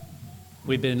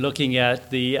We've been looking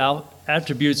at the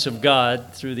attributes of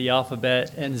God through the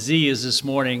alphabet, and Z is this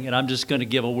morning, and I'm just going to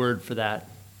give a word for that.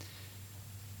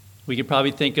 We could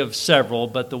probably think of several,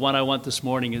 but the one I want this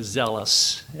morning is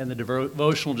zealous, and the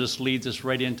devotional just leads us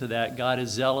right into that. God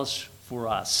is zealous for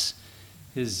us.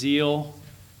 His zeal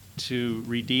to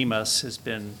redeem us has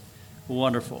been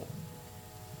wonderful.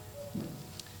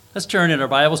 Let's turn in our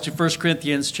Bibles to 1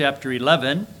 Corinthians chapter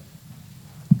 11.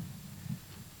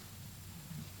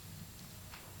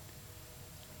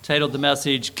 Titled the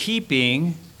message,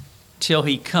 Keeping Till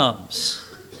He Comes.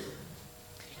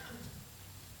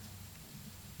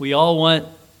 We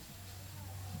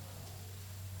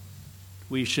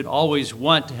should always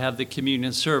want to have the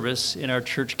communion service in our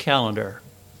church calendar.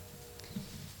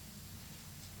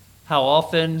 How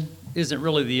often isn't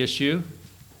really the issue.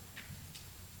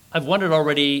 I've wondered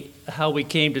already how we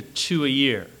came to 2 a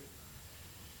year.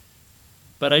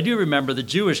 But I do remember the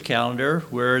Jewish calendar,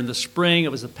 where in the spring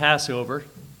it was the Passover,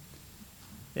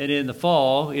 and in the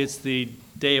fall, it's the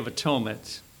Day of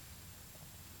Atonement.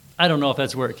 I don't know if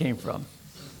that's where it came from.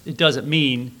 It doesn't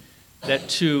mean that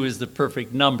 2 is the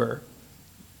perfect number.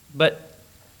 But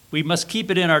we must keep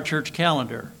it in our church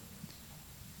calendar.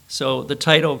 So the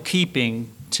title,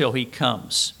 Keeping Till He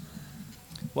Comes.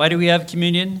 Why do we have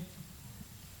communion?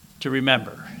 To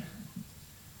remember.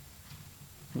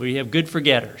 We have good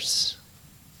forgetters.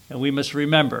 And we must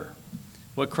remember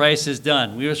what Christ has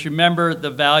done. We must remember the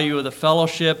value of the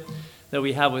fellowship that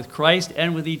we have with Christ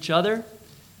and with each other.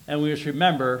 And we must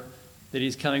remember that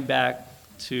He's coming back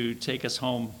to take us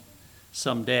home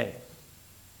someday.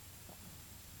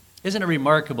 Isn't it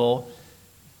remarkable,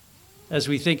 as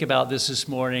we think about this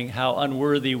morning, how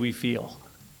unworthy we feel?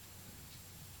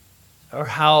 Or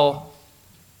how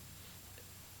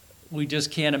we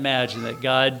just can't imagine that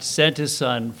God sent His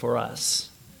Son for us.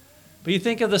 But you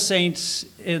think of the saints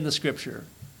in the Scripture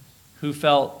who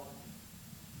felt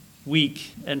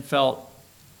weak and felt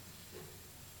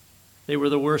they were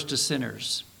the worst of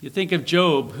sinners. You think of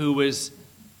Job, who was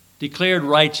declared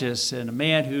righteous and a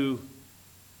man who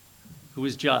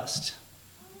was just,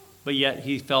 but yet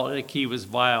he felt like he was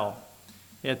vile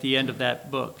at the end of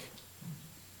that book.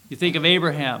 You think of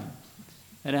Abraham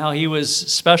and how he was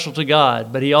special to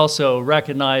God, but he also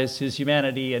recognized his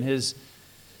humanity and his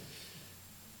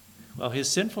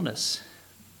sinfulness.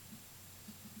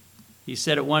 He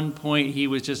said at one point he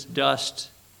was just dust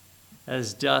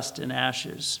and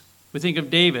ashes. We think of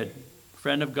David,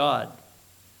 friend of God,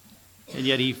 and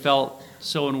yet he felt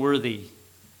so unworthy,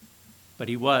 but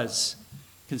he was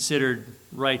considered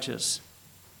righteous.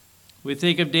 We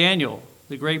think of Daniel,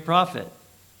 the great prophet,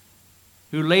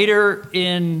 who later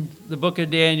in the book of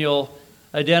Daniel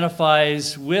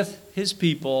identifies with his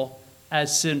people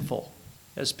as sinful,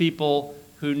 as people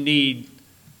who need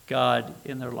God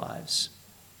in their lives.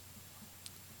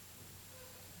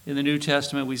 In the New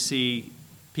Testament, we see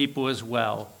people as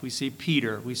well. We see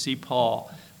Peter, we see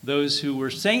Paul, those who were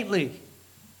saintly.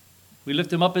 We lift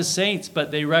them up as saints,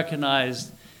 but they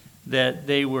recognized that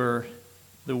they were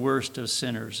the worst of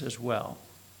sinners as well.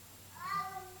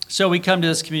 So we come to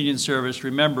this communion service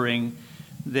remembering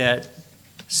that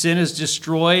sin has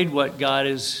destroyed what God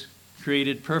has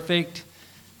created perfect.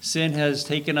 Sin has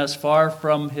taken us far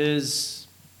from His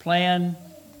plan,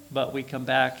 but we come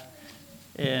back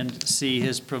and see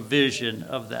His provision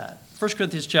of that. 1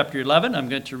 Corinthians chapter 11, I'm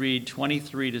going to read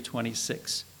 23 to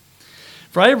 26.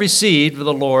 For I have received of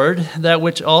the Lord that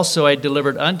which also I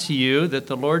delivered unto you, that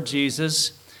the Lord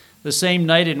Jesus, the same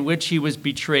night in which He was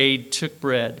betrayed, took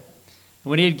bread. And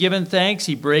when He had given thanks,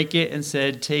 He brake it and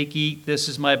said, Take, eat, this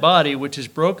is my body, which is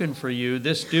broken for you.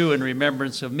 This do in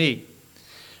remembrance of me.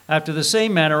 After the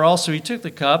same manner also He took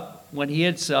the cup when He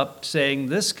had supped, saying,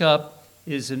 This cup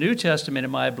is the New Testament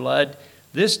in my blood.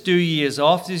 This do ye as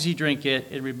often as ye drink it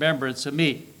in remembrance of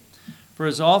me. For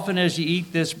as often as ye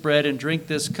eat this bread and drink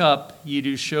this cup, ye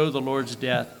do show the Lord's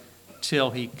death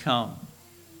till He come.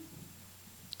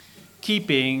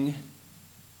 Keeping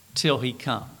till He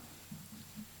come.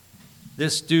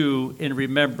 This do in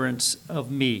remembrance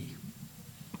of me.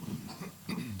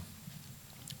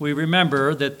 We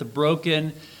remember that the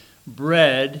broken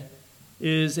bread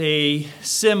is a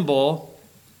symbol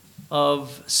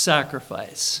of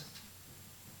sacrifice.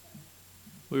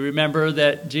 We remember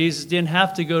that Jesus didn't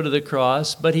have to go to the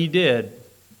cross, but He did.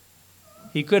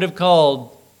 He could have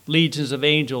called legions of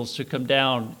angels to come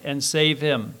down and save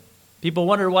Him. People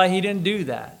wonder why He didn't do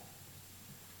that.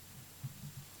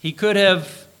 He could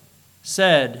have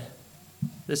said,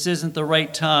 This isn't the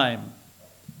right time.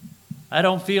 I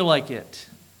don't feel like it.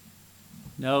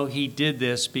 No, He did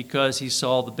this because He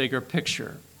saw the bigger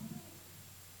picture.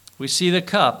 We see the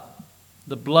cup,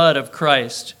 the blood of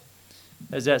Christ,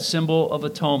 as that symbol of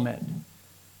atonement.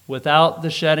 Without the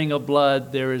shedding of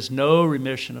blood, there is no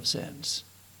remission of sins.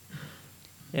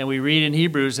 And we read in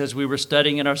Hebrews, as we were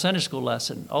studying in our Sunday school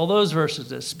lesson, all those verses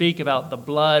that speak about the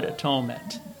blood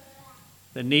atonement,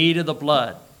 the need of the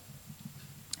blood.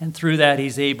 And through that,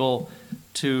 he's able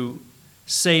to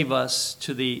save us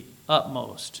to the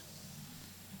utmost.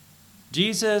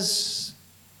 Jesus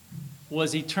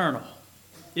was eternal,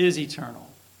 is eternal.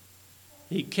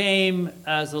 He came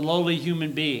as a lowly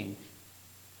human being,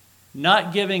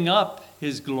 not giving up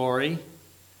his glory,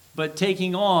 but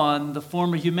taking on the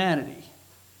form of humanity.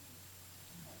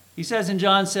 He says in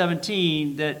John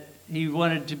 17 that he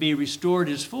wanted to be restored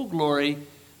his full glory,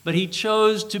 but he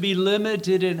chose to be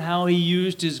limited in how he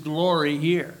used his glory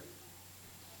here.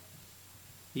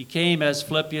 He came, as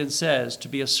Philippians says, to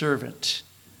be a servant,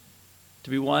 to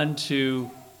be one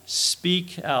to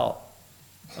speak out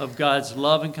of God's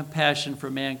love and compassion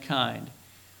for mankind,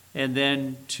 and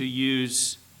then to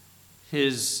use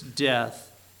his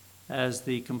death as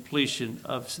the completion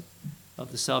of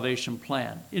the salvation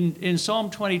plan. In Psalm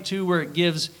 22, where it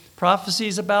gives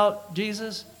prophecies about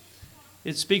Jesus,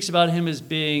 it speaks about him as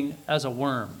being as a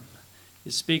worm.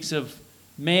 It speaks of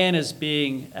man as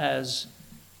being as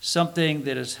something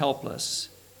that is helpless.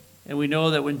 And we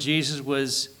know that when Jesus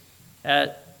was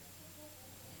at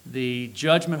the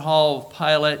judgment hall of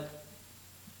Pilate,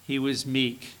 he was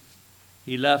meek.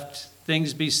 He left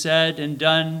things be said and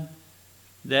done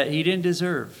that he didn't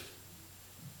deserve.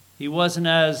 He wasn't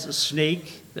as a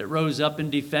snake that rose up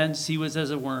in defense. He was as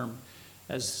a worm,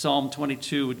 as Psalm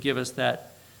 22 would give us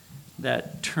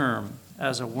that term,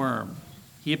 as a worm.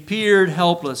 He appeared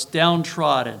helpless,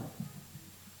 downtrodden,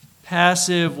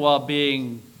 passive while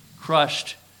being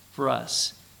crushed for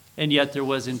us. And yet there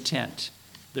was intent,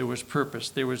 there was purpose,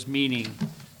 there was meaning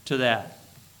to that.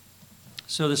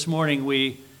 So this morning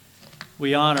we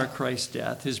honor Christ's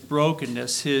death, his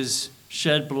brokenness, his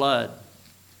shed blood,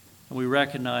 and we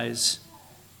recognize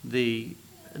the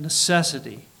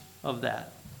necessity of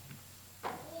that.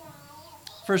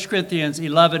 1 Corinthians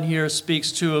 11 here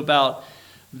speaks too about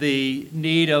the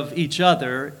need of each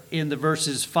other in the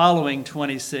verses following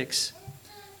 26,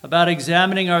 about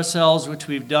examining ourselves, which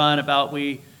we've done, about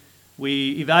we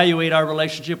evaluate our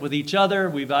relationship with each other,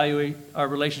 we evaluate our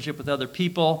relationship with other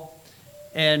people,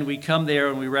 and we come there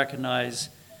and we recognize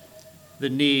the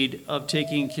need of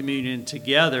taking communion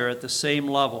together at the same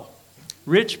level.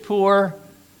 Rich, poor,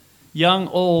 young,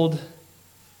 old,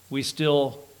 we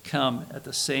still come at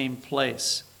the same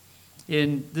place.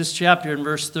 In this chapter, in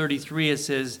verse 33, it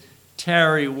says,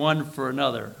 tarry one for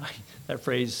another. That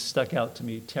phrase stuck out to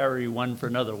me, tarry one for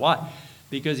another. Why?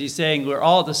 Because he's saying we're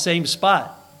all at the same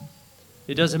spot.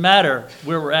 It doesn't matter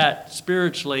where we're at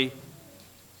spiritually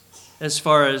as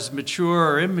far as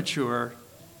mature or immature,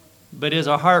 but is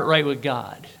our heart right with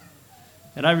God?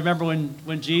 And I remember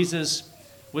when Jesus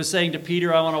was saying to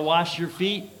Peter, I want to wash your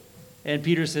feet. And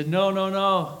Peter said, no, no,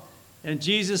 no. And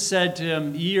Jesus said to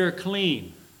him, ye are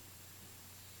clean,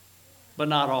 but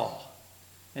not all.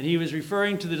 And he was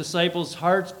referring to the disciples'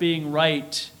 hearts being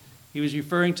right. He was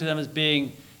referring to them as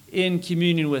being in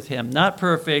communion with him. Not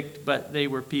perfect, but they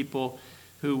were people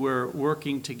who were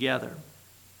working together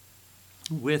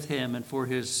with him and for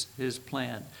his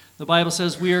plan. The Bible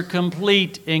says we are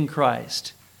complete in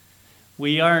Christ.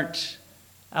 We aren't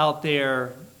out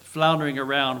there floundering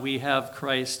around. We have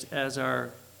Christ as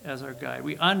our guide.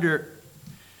 We understand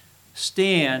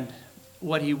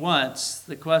what he wants.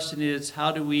 The question is,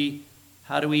 how do we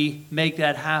make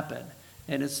that happen?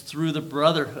 And it's through the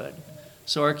brotherhood.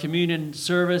 So our communion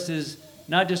service is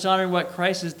not just honoring what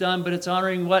Christ has done, but it's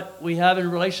honoring what we have in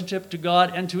relationship to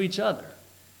God and to each other.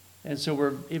 And so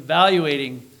we're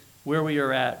evaluating where we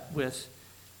are at with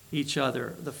each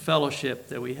other, the fellowship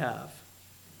that we have.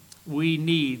 We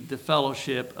need the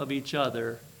fellowship of each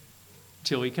other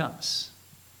till he comes.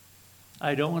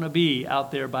 I don't want to be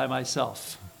out there by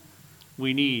myself.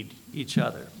 We need each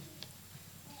other.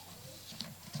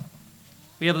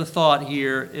 We have the thought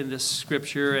here in this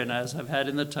scripture, and as I've had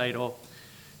in the title,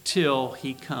 till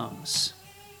he comes.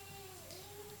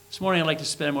 This morning I'd like to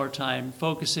spend more time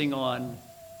focusing on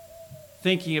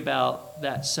thinking about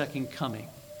that second coming.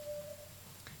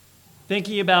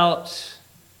 Thinking about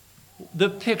the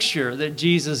picture that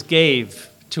Jesus gave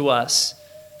to us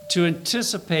to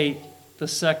anticipate the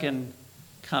second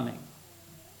coming.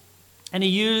 And he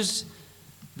used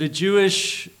the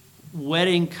Jewish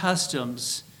wedding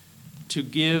customs to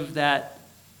give that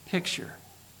picture.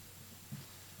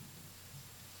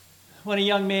 When a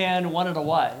young man wanted a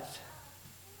wife,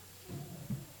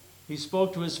 he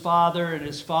spoke to his father, and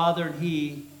his father and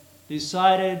he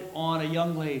decided on a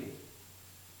young lady.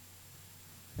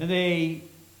 And they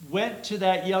went to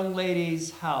that young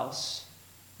lady's house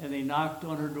and they knocked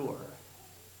on her door.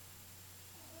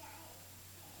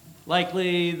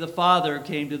 Likely the father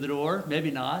came to the door,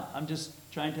 maybe not. I'm just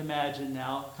trying to imagine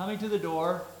now. Coming to the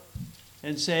door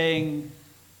and saying,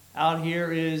 out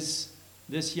here is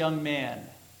this young man.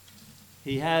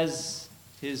 He has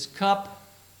his cup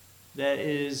that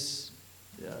is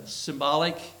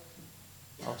symbolic.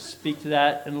 I'll speak to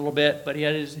that in a little bit. But he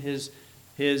had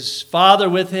his father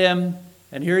with him,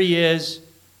 and here he is.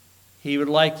 He would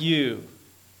like you.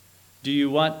 Do you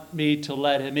want me to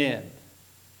let him in?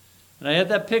 And I had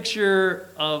that picture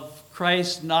of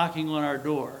Christ knocking on our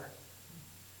door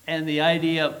and the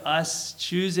idea of us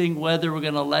choosing whether we're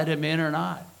going to let him in or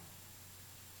not.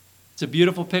 It's a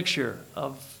beautiful picture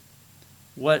of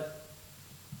what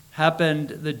happened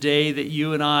the day that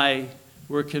you and I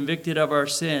were convicted of our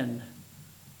sin.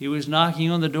 He was knocking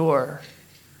on the door,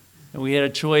 and we had a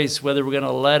choice whether we're going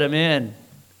to let him in.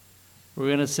 We're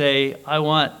going to say, I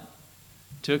want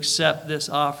to accept this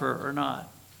offer or not.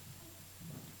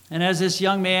 And as this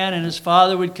young man and his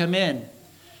father would come in,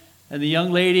 and the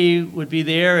young lady would be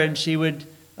there, and she would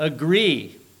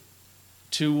agree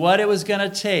to what it was going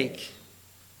to take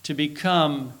to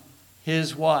become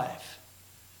his wife.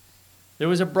 There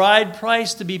was a bride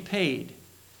price to be paid.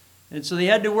 And so they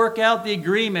had to work out the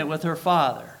agreement with her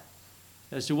father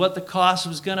as to what the cost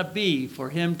was going to be for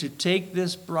him to take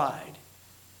this bride.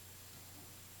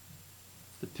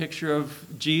 The picture of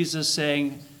Jesus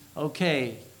saying,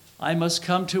 okay, I must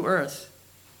come to earth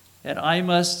and I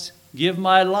must give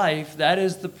my life. That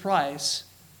is the price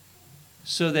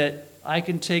so that I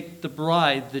can take the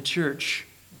bride, the church,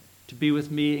 to be with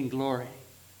me in glory.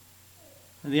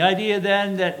 And the idea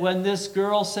then that when this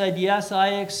girl said, yes, I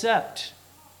accept,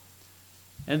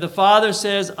 and the father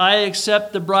says, I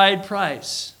accept the bride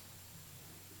price.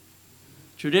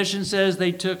 Tradition says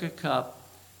they took a cup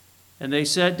and they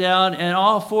sat down and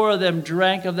all four of them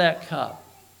drank of that cup,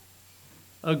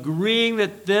 agreeing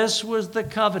that this was the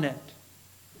covenant,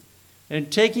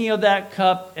 and taking of that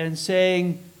cup and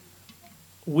saying,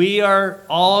 we are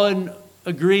all in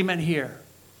agreement here.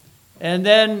 And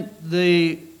then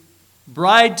the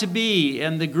bride-to-be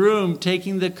and the groom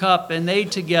taking the cup, and they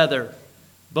together,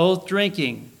 both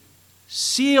drinking,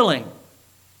 sealing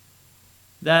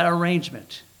that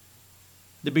arrangement.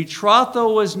 The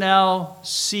betrothal was now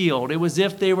sealed. It was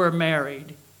as if they were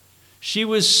married. She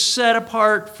was set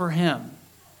apart for him.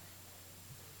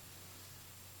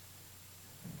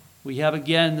 We have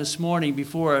again this morning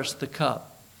before us the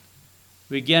cup.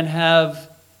 We again have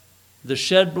the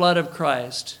shed blood of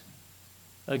Christ,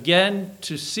 again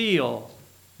to seal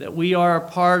that we are a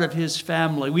part of his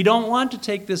family. We don't want to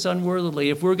take this unworthily.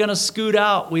 If we're going to scoot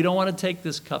out, we don't want to take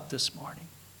this cup this morning.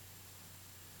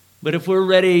 But if we're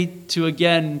ready to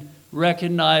again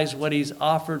recognize what he's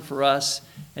offered for us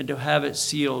and to have it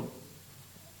sealed,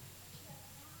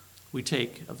 we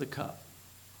take of the cup.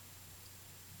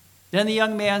 Then the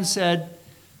young man said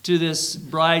to this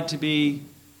bride-to-be,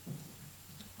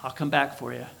 I'll come back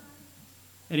for you.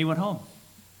 And he went home.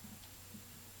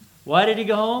 Why did he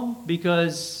go home?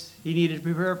 Because he needed to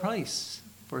prepare a place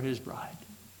for his bride.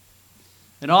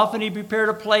 And often he prepared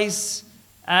a place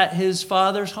at his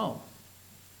father's home.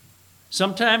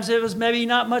 Sometimes it was maybe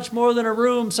not much more than a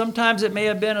room. Sometimes it may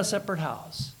have been a separate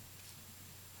house.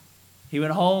 He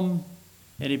went home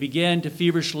and he began to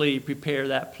feverishly prepare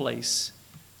that place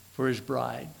for his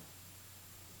bride.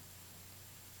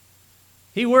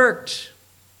 He worked.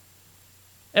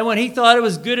 And when he thought it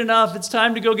was good enough, it's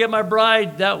time to go get my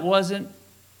bride,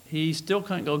 he still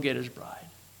couldn't go get his bride.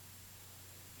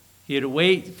 He had to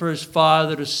wait for his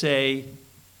father to say,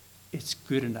 it's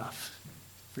good enough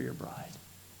for your bride.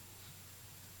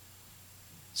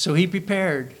 So he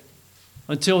prepared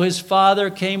until his father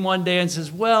came one day and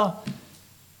says, well,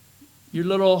 your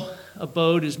little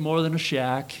abode is more than a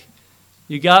shack.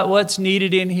 You got what's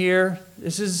needed in here.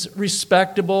 This is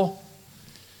respectable.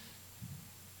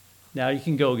 Now you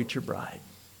can go get your bride.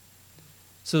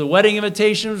 So the wedding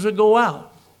invitations would go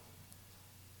out.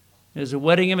 As the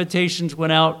wedding invitations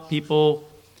went out, people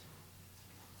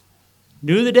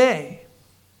knew the day.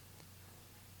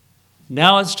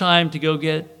 Now it's time to go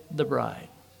get the bride.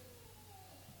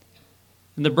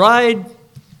 And the bride,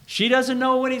 she doesn't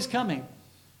know when he's coming.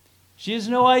 She has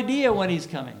no idea when he's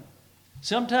coming.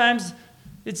 Sometimes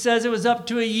it says it was up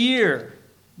to a year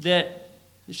that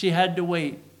she had to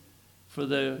wait for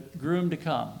the groom to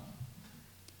come.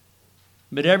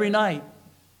 But every night,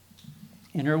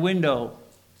 in her window,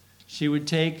 she would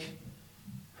take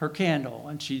her candle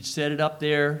and she'd set it up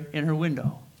there in her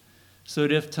window. So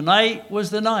that if tonight was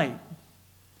the night,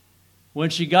 when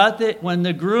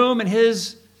the groom and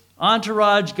his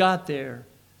entourage got there,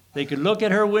 they could look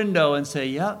at her window and say,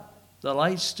 yep, the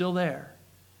light's still there.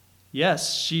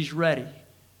 Yes, she's ready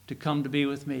to come to be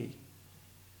with me.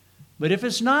 But if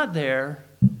it's not there,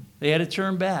 they had to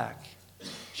turn back.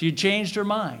 She had changed her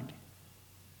mind.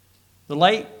 The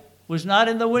light was not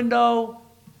in the window.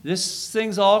 This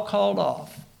thing's all called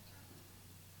off.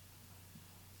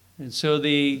 And so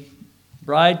the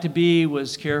bride-to-be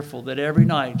was careful that every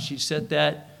night she set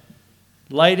that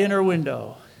light in her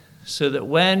window so that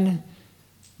when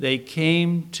they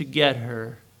came to get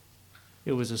her,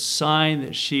 it was a sign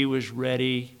that she was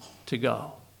ready to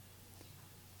go.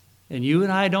 And you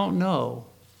and I don't know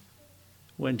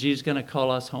when Jesus is going to call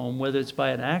us home, whether it's by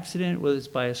an accident, whether it's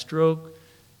by a stroke,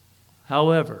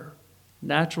 however,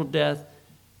 natural death,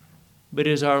 but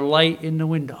is our light in the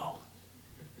window?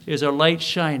 Is our light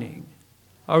shining?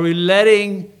 Are we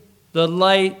letting the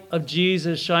light of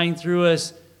Jesus shine through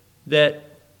us that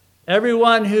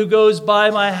everyone who goes by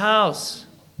my house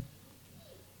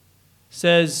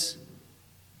says,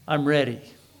 I'm ready?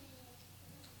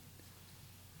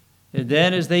 And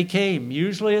then as they came,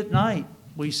 usually at night,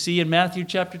 we see in Matthew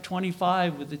chapter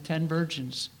 25 with the 10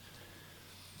 virgins,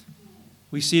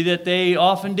 we see that they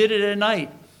often did it at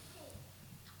night.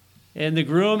 And the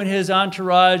groom and his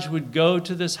entourage would go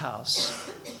to this house.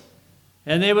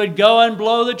 And they would go and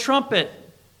blow the trumpet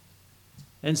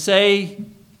and say,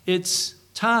 it's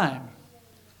time.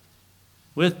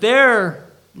 With their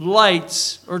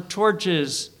lights or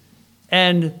torches,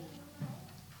 and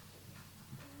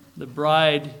the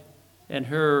bride and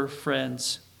her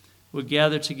friends would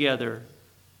gather together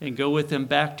and go with him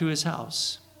back to his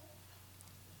house.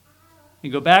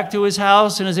 And go back to his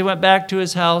house, and as they went back to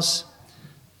his house,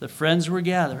 the friends were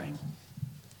gathering.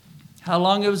 How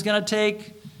long it was going to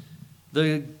take,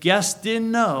 the guests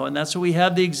didn't know. And that's what we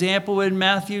have the example in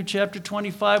Matthew chapter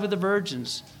 25 of the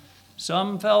virgins.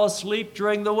 Some fell asleep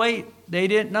during the wait. They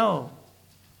didn't know.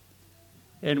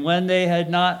 And when they had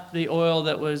not the oil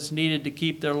that was needed to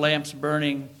keep their lamps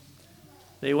burning,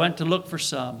 they went to look for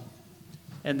some,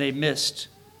 and they missed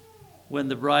when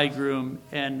the bridegroom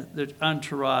and the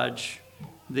entourage,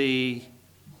 the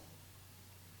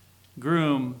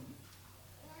groom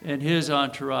and his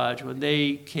entourage, when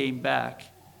they came back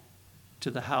to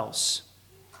the house.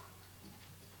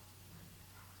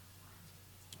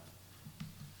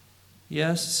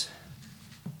 Yes,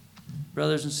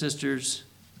 brothers and sisters,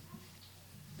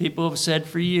 people have said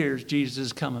for years, Jesus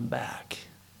is coming back.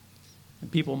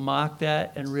 And people mock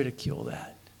that and ridicule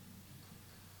that.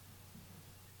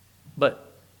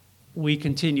 But we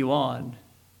continue on,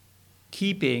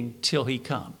 keeping till he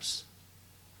comes,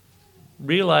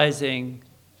 realizing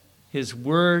his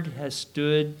word has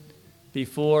stood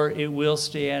before it will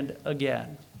stand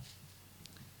again.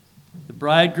 The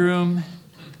bridegroom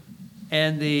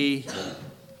and the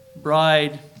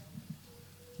bride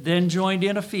then joined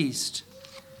in a feast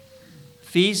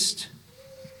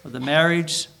of the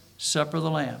marriage supper of the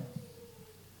Lamb.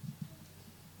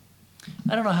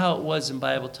 I don't know how it was in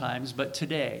Bible times, but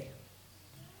today,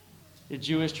 in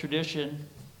Jewish tradition,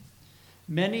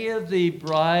 many of the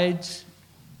brides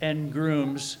and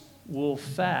grooms will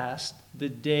fast the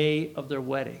day of their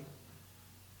wedding.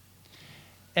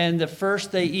 And the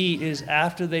first they eat is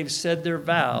after they've said their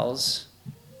vows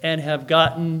and have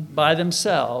gotten by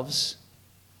themselves,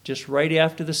 just right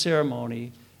after the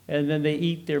ceremony, and then they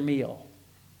eat their meal.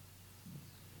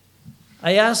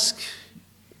 I ask,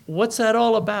 what's that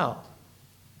all about?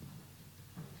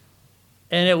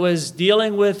 And it was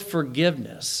dealing with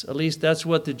forgiveness. At least that's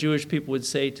what the Jewish people would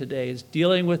say today, is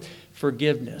dealing with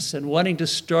forgiveness and wanting to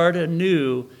start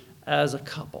anew as a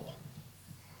couple.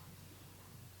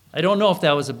 I don't know if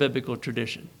that was a biblical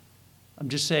tradition. I'm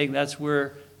just saying that's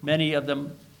where many of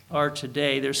them are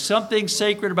today. There's something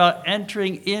sacred about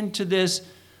entering into this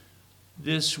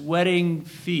wedding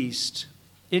feast,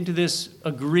 into this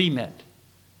agreement.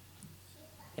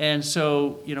 And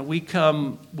so, we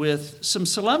come with some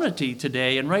solemnity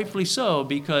today, and rightfully so,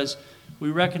 because we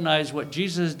recognize what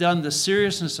Jesus has done, the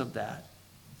seriousness of that.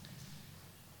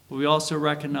 But we also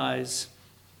recognize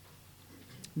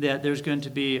that there's going to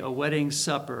be a wedding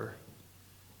supper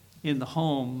in the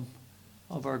home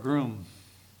of our groom.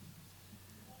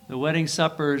 The wedding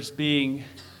supper is being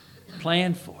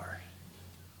planned for.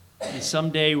 And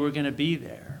someday we're going to be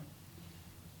there.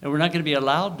 And we're not going to be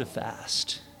allowed to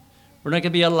fast. We're not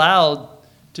going to be allowed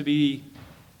to be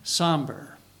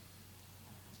somber.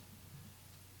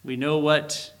 We know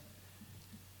what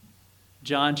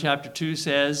John chapter 2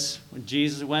 says. When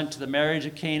Jesus went to the marriage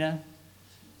at Cana,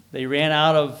 they ran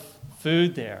out of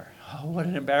food there. Oh, what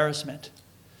an embarrassment.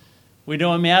 We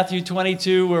know in Matthew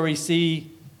 22 where we see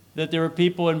that there were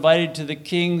people invited to the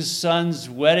king's son's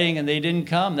wedding and they didn't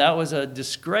come. That was a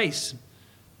disgrace.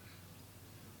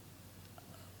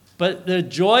 But the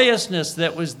joyousness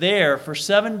that was there for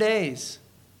 7 days.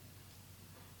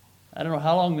 I don't know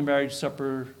how long the marriage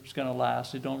supper is going to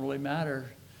last. It don't really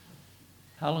matter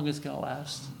how long it's going to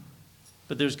last.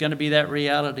 But there's going to be that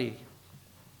reality.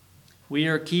 We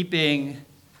are keeping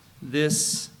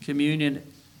this communion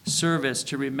service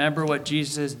to remember what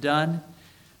Jesus has done,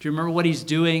 to remember what he's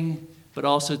doing, but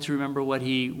also to remember what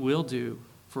he will do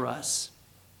for us.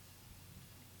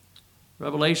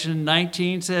 Revelation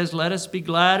 19 says, "Let us be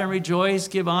glad and rejoice,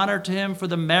 give honor to him, for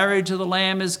the marriage of the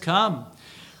Lamb is come,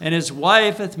 and his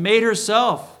wife hath made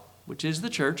herself," which is the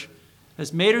church,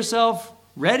 "has made herself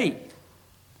ready."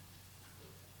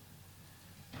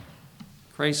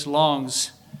 Christ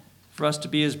longs for us to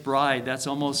be his bride. That's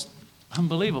almost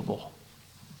unbelievable.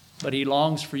 But he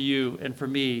longs for you and for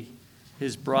me,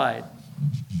 his bride.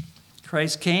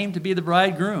 Christ came to be the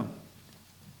bridegroom.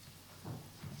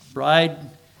 Bride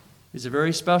is a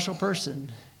very special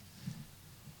person.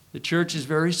 The church is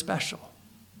very special.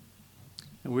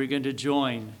 And we're going to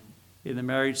join in the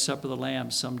marriage supper of the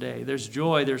Lamb someday. There's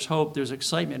joy, there's hope, there's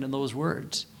excitement in those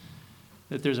words,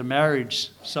 that there's a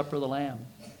marriage supper of the Lamb.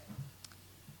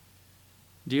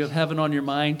 Do you have heaven on your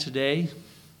mind today?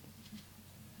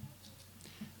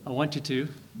 I want you to,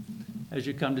 as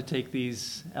you come to take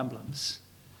these emblems,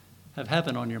 have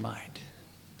heaven on your mind.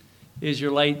 Is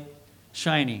your light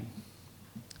shining?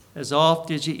 As oft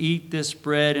as you eat this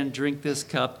bread and drink this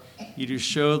cup, you do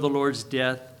show the Lord's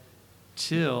death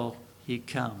till he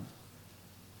come.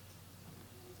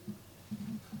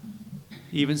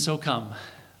 Even so come,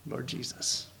 Lord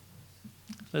Jesus.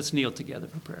 Let's kneel together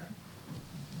for prayer.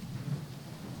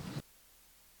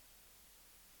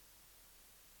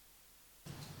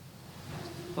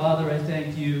 Father, I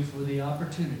thank you for the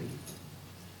opportunity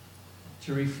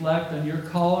to reflect on your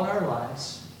call in our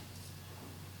lives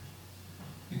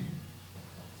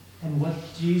and what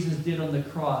Jesus did on the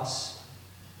cross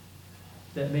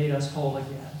that made us whole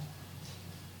again.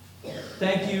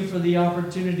 Thank you for the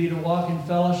opportunity to walk in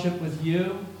fellowship with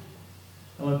you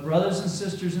and with brothers and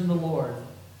sisters in the Lord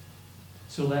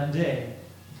till that day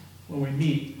when we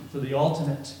meet for the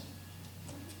ultimate,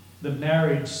 the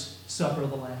marriage supper of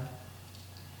the Lamb.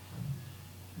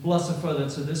 Bless the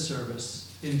furtherance of this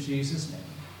service. In Jesus' name,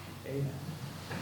 amen.